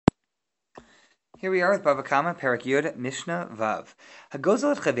Here we are with Bava Kama, Perak Yud, Mishnah Vav.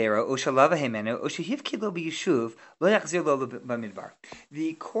 Hagozel et chavero, o shalava hemenu, o shehivkid lo b'yishuv, lo yachzir lo b'midbar.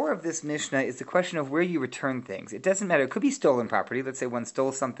 The core of this Mishnah is the question of where you return things. It doesn't matter. It could be stolen property. Let's say one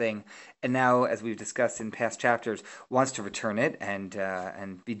stole something, and now, as we've discussed in past chapters, wants to return it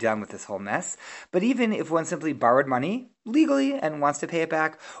and be done with this whole mess. But even if one simply borrowed money legally and wants to pay it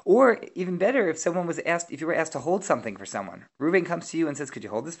back, or even better, if you were asked to hold something for someone, Reuben comes to you and says, "Could you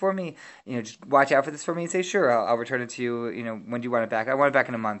hold this for me? Just watch out for this for me." And say, "Sure, I'll return it to you. When do you want it back? I want it back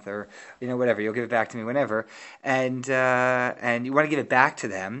in a month, or whatever. You'll give it back to me whenever." And you want to give it back to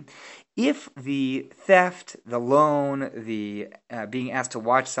them. If the theft, the loan, the being asked to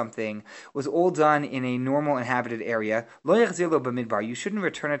watch something was all done in a normal inhabited area, lo yachzir lo b'midbar, you shouldn't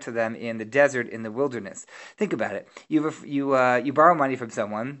return it to them in the desert, in the wilderness. Think about it. You borrow money from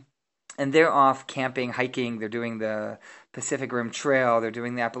someone, and they're off camping, hiking. They're doing the Pacific Rim Trail. They're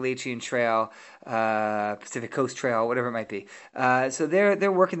doing the Appalachian Trail, Pacific Coast Trail, whatever it might be. So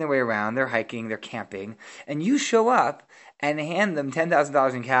they're working their way around. They're hiking. They're camping, and you show up and hand them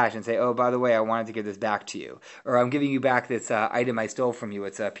 $10,000 in cash and say, "Oh, by the way, I wanted to give this back to you," or "I'm giving you back this item I stole from you.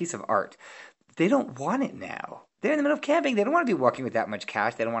 It's a piece of art." They don't want it now. They're in the middle of camping. They don't want to be walking with that much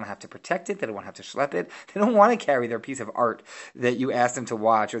cash. They don't want to have to protect it. They don't want to have to schlep it. They don't want to carry their piece of art that you asked them to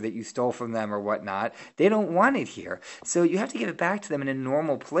watch or that you stole from them or whatnot. They don't want it here. So you have to give it back to them in a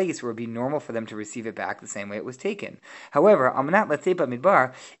normal place where it would be normal for them to receive it back the same way it was taken. However, Amanat Latzei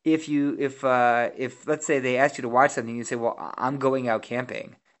Bamidbar, if let's say they asked you to watch something, you say, "Well, I'm going out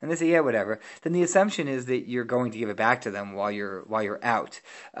camping." And they say, "Yeah, whatever." Then the assumption is that you're going to give it back to them while you're out,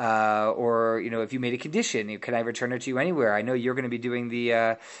 or if you made a condition, can I return it to you anywhere? I know you're going to be doing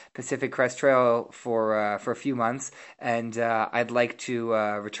the Pacific Crest Trail for a few months, and I'd like to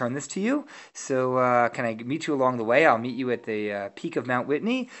return this to you. So can I meet you along the way? I'll meet you at the peak of Mount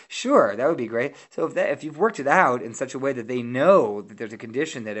Whitney. Sure, that would be great. So if you've worked it out in such a way that they know that there's a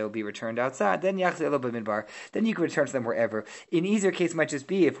condition that it will be returned outside, then yachzir lo b'midbar. Then you can return to them wherever. An easier case might just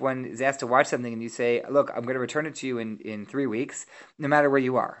be if one is asked to watch something and you say, "Look, I'm going to return it to you in 3 weeks, no matter where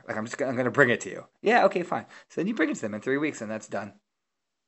you are. Like I'm going to bring it to you." "Yeah, okay, fine." So then you bring it to them in 3 weeks, and that's done.